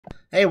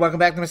Hey, welcome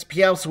back to Mr. P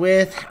Helps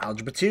with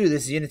Algebra 2.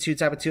 This is Unit 2,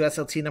 Type of 2,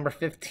 SLT number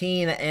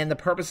 15, and the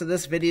purpose of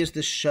this video is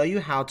to show you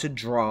how to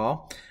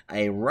draw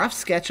a rough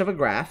sketch of a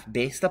graph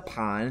based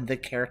upon the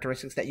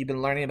characteristics that you've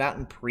been learning about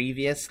in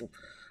previous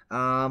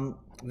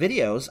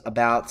videos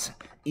about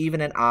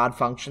even and odd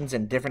functions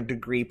and different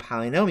degree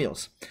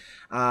polynomials.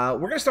 We're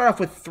going to start off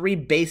with three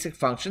basic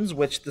functions,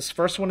 which this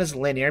first one is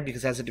linear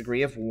because it has a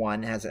degree of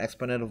 1, has an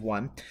exponent of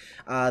 1.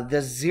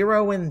 The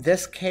 0 in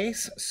this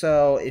case,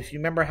 so if you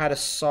remember how to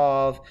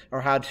solve,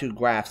 or how to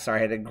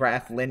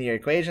graph linear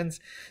equations,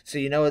 so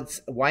you know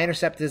its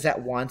y-intercept is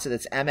at 1, so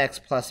that's mx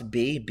plus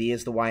b, b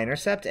is the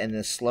y-intercept, and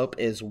the slope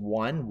is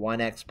 1,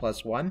 1x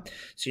plus 1.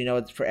 So you know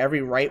it's for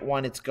every right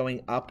one it's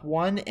going up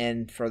 1,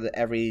 and for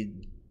every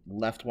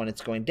left one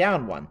it's going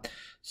down 1.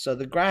 So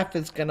the graph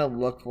is going to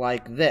look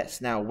like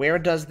this. Now, where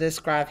does this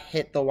graph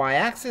hit the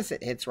y-axis?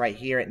 It hits right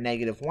here at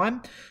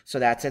 -1, so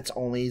that's its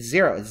only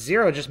 0.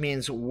 0 just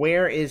means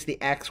where is the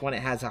x when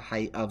it has a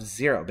height of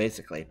 0,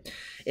 basically.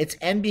 Its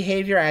end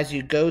behavior, as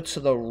you go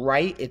to the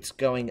right, it's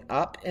going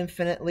up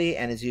infinitely,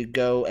 and as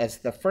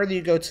the further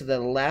you go to the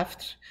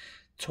left,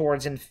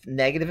 towards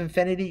negative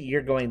infinity,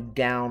 you're going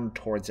down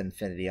towards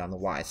infinity on the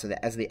y. So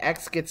that as the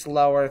x gets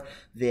lower,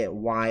 the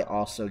y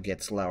also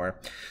gets lower.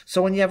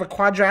 So when you have a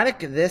quadratic,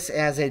 this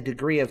has a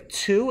degree of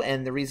 2,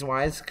 and the reason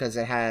why is because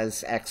it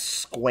has x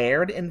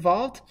squared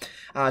involved.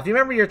 If you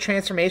remember your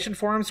transformation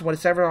forms,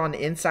 whatever on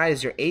the inside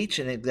is your h,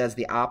 and it does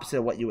the opposite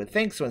of what you would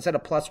think. So instead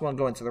of +1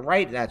 going to the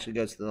right, it actually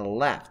goes to the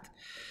left.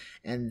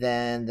 And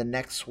then the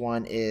next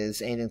one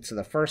is anything to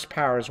the first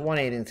power is 1,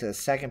 anything to the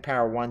second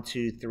power 1,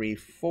 2, 3,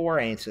 4,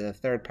 anything to the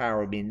third power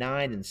would be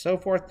 9, and so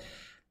forth.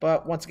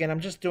 But once again,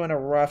 I'm just doing a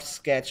rough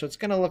sketch, so it's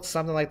going to look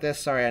something like this.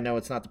 Sorry, I know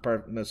it's not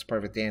the most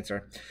perfect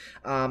answer.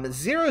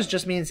 Zeros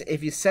just means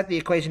if you set the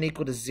equation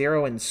equal to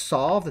 0 and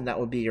solve, then that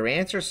would be your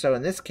answer. So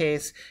in this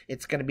case,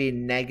 it's going to be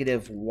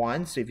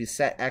 -1. So if you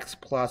set x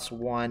plus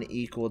 1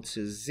 equal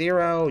to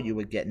 0, you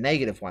would get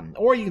 -1.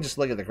 Or you can just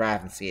look at the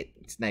graph and see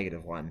it's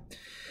 -1.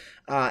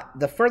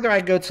 The further I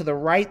go to the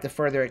right, the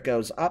further it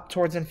goes up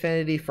towards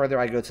infinity. Further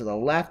I go to the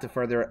left, the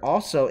further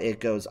also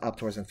it goes up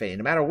towards infinity.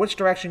 No matter which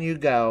direction you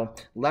go,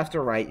 left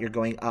or right, you're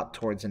going up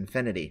towards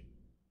infinity.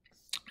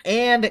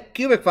 And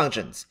cubic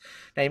functions.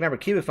 Now, you remember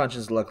cubic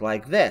functions look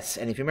like this.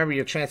 And if you remember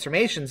your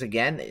transformations,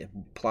 again,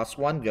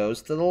 +1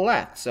 goes to the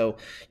left. So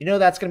you know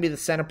that's going to be the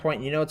center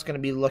point. You know it's going to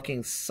be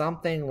looking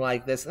something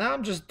like this. Now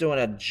I'm just doing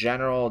a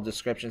general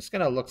description. It's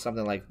going to look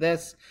something like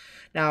this.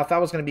 Now, if I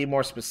was going to be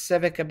more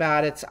specific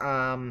about it,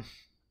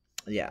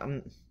 yeah,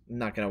 I'm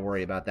not going to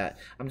worry about that.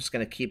 I'm just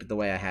going to keep it the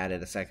way I had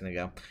it a second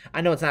ago.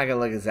 I know it's not going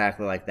to look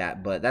exactly like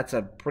that, but that's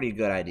a pretty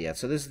good idea.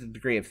 So this is the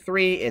degree of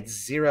 3. Its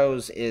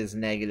zeros is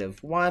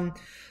 -1.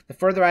 The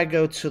further I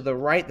go to the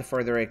right, the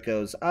further it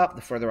goes up.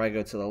 The further I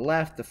go to the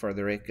left, the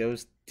further it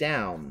goes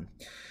down.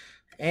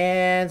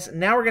 And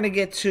now we're going to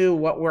get to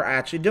what we're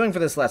actually doing for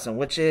this lesson,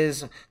 which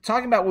is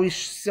talking about what we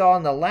saw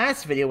in the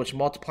last video, which is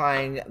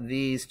multiplying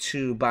these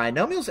two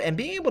binomials and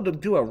being able to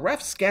do a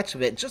rough sketch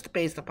of it just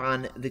based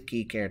upon the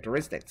key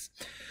characteristics.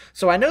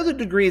 So I know the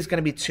degree is going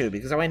to be 2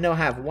 because I know I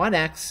have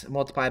 1x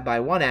multiplied by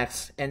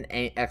 1x, and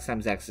x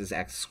times x is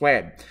x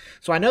squared.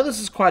 So I know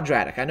this is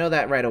quadratic. I know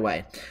that right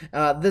away.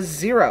 The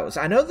zeros.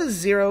 I know the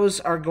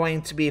zeros are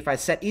going to be, if I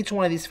set each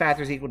one of these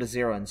factors equal to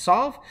 0 and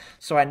solve,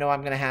 so I know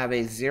I'm going to have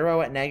a 0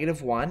 at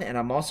 -1. And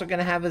I'm also going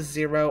to have a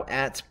 0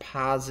 at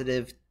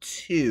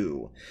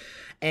 +2.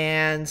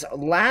 And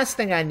last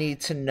thing I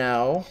need to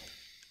know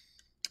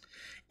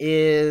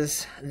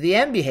is the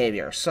end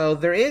behavior. So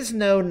there is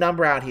no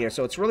number out here.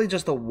 So it's really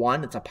just a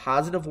 1. It's a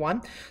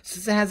 +1.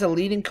 Since it has a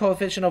leading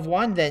coefficient of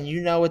 1, then you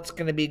know it's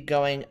going to be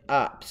going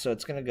up. So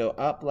it's going to go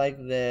up like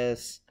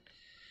this.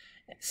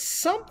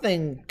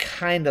 Something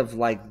kind of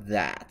like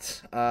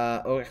that.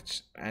 Oh,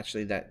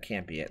 actually, that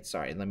can't be it.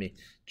 Sorry, let me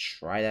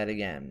try that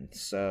again.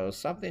 So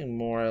something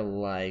more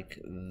like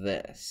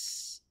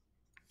this.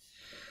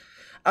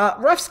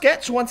 Rough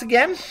sketch once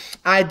again.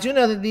 I do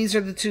know that these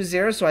are the two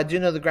zeros, so I do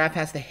know the graph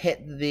has to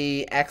hit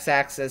the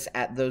x-axis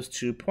at those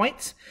 2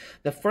 points.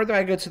 The further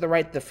I go to the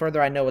right, the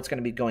further I know it's going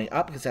to be going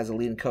up because it has a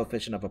leading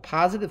coefficient of a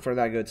positive. The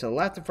further I go to the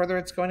left, the further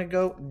it's going to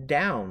go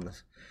down.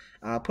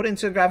 Put it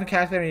into a graphing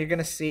calculator and you're going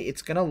to see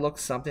it's going to look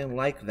something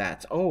like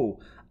that. Oh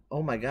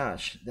my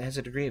gosh, that has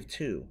a degree of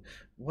 2.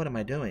 What am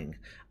I doing?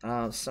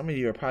 Some of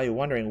you are probably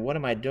wondering, what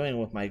am I doing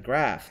with my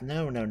graph?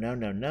 No.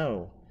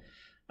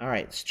 All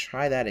right, let's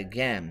try that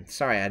again.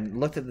 Sorry, I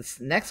looked at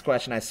this next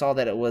question. I saw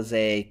that it was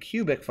a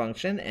cubic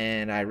function,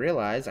 and I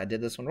realized I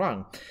did this one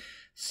wrong.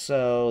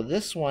 So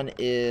this one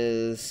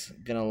is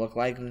going to look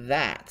like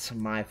that.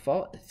 My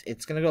fault.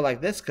 It's going to go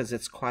like this because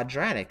it's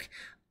quadratic.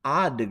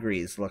 Odd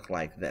degrees look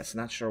like this.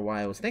 Not sure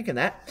why I was thinking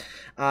that.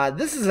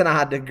 This is an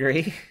odd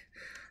degree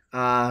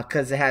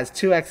because it has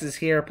 2 x's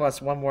here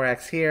plus 1 more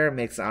x here,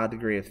 makes an odd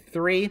degree of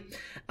 3.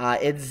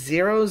 Its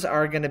zeros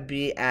are going to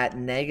be at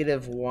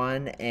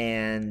 -1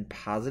 and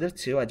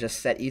 +2. I just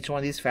set each one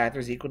of these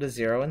factors equal to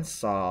 0 and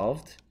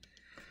solved.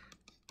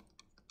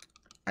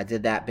 I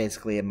did that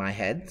basically in my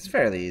head. It's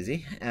fairly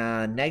easy.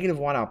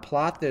 -1, I'll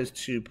plot those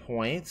 2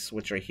 points,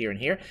 which are here and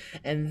here.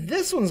 And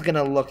this one's going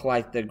to look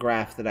like the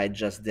graph that I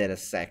just did a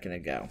second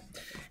ago.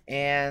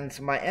 And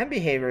my end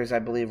behaviors, I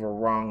believe, were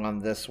wrong on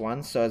this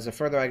one. So as the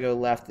further I go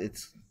left,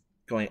 it's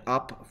going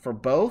up for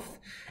both.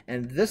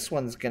 And this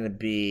one's going to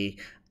be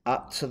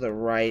up to the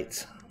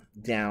right,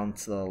 down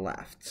to the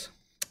left.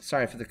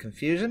 Sorry for the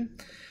confusion.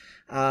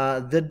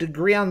 The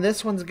degree on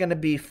this one's going to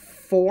be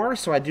 4,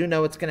 so I do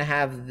know it's going to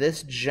have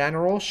this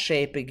general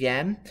shape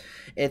again.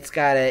 It's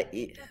got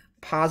a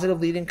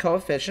positive leading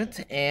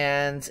coefficient,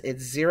 and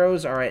its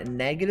zeros are at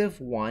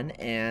 -1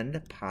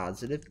 and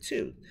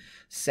 +2.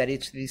 Set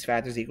each of these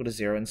factors equal to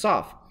 0 and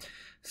solve.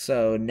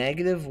 So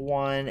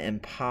 -1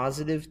 and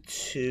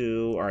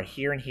 +2 are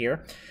here and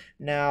here.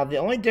 Now, the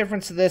only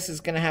difference to this is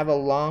going to have a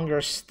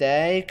longer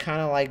stay, kind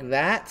of like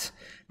that.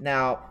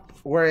 Now,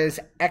 whereas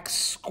x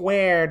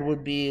squared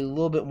would be a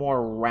little bit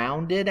more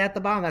rounded at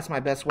the bottom. That's my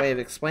best way of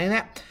explaining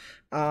that.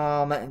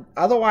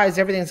 Otherwise,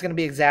 everything's going to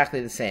be exactly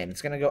the same.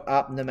 It's going to go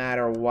up no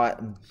matter what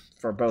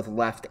for both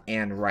left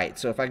and right.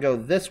 So if I go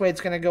this way,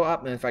 it's going to go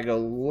up. And if I go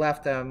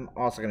left, I'm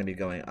also going to be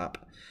going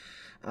up.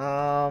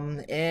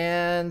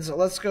 And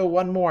let's go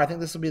one more. I think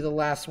this will be the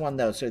last one,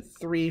 though. So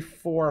 3,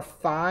 4,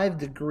 5.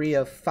 Degree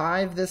of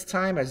 5 this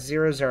time. Our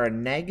zeros are a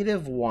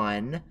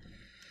 -1.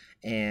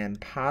 And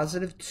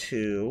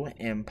 +2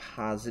 and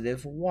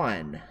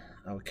 +1.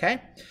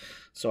 Okay,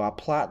 so I'll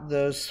plot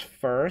those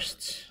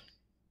first.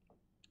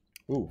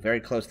 Ooh, very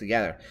close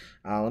together.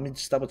 Let me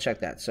just double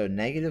check that. So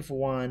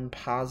 -1,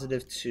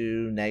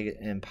 +2,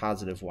 and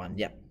 +1.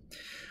 Yep.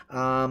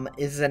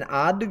 Is an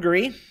odd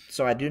degree,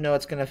 so I do know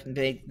it's going to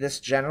make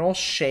this general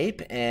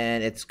shape,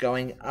 and it's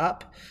going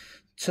up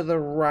to the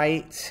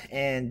right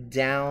and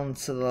down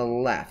to the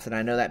left. And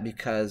I know that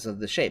because of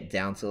the shape.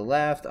 Down to the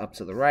left, up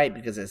to the right,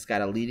 because it's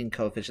got a leading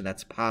coefficient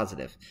that's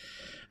positive.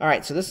 All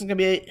right, so this is going to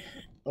be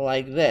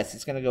like this.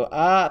 It's going to go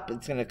up,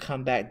 it's going to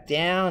come back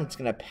down, it's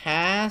going to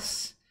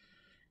pass,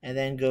 and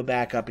then go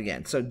back up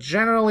again. So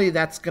generally,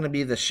 that's going to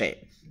be the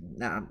shape.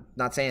 Now, I'm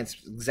not saying it's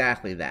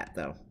exactly that,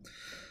 though.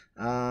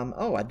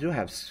 Oh, I do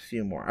have a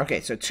few more.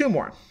 Okay, so 2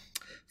 more.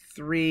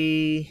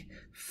 3,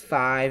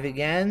 5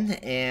 again,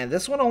 and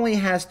this one only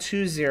has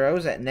 2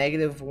 zeros at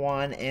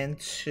 -1 and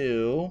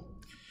 2,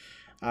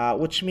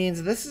 which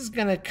means this is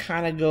going to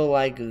kind of go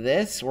like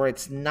this, where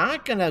it's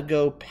not going to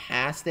go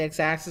past the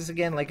x-axis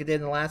again like it did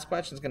in the last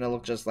question. It's going to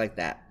look just like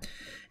that.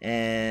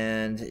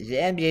 And the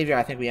end behavior,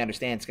 I think we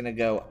understand, it's going to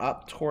go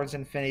up towards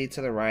infinity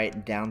to the right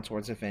and down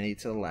towards infinity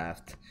to the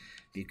left,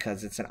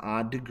 because it's an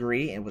odd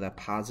degree and with a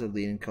positive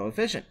leading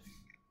coefficient.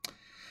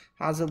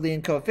 Positive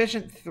leading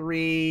coefficient,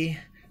 3,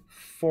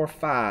 4,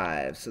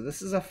 5. So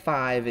this is a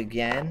 5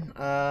 again.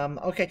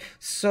 Okay,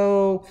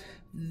 so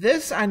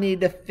this I need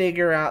to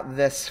figure out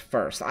this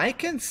first. I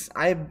can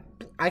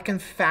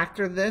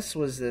factor this.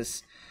 Was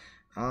this?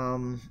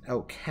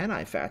 Oh, can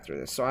I factor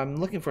this? So I'm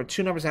looking for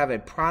 2 numbers that have a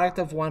product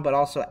of 1, but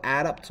also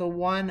add up to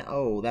 1.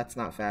 Oh, that's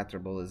not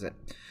factorable, is it?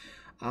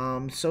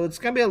 So it's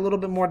going to be a little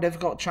bit more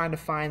difficult trying to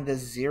find the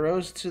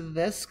zeros to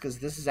this, because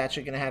this is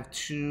actually going to have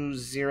 2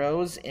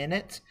 zeros in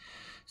it.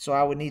 So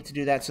I would need to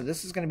do that. So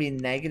this is going to be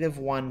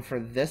 -1 for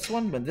this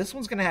one, but this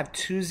one's going to have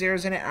 2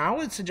 zeros in it. I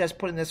would suggest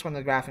putting this one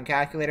in the graphing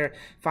calculator,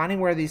 finding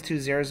where these 2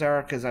 zeros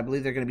are, because I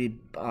believe they're going to be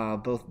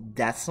both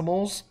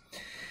decimals.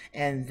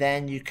 And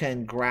then you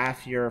can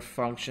graph your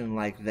function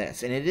like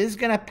this. And it is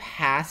going to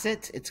pass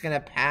it. It's going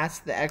to pass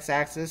the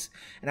x-axis.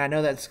 And I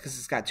know that's because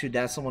it's got 2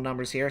 decimal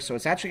numbers here. So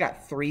it's actually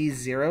got 3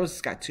 zeros.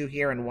 It's got 2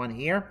 here and 1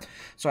 here.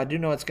 So I do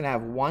know it's going to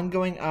have 1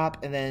 going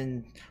up, and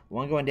then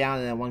 1 going down,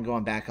 and then 1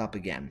 going back up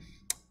again.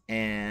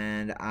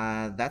 And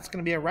that's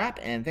going to be a wrap.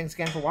 And thanks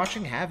again for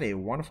watching. Have a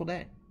wonderful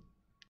day.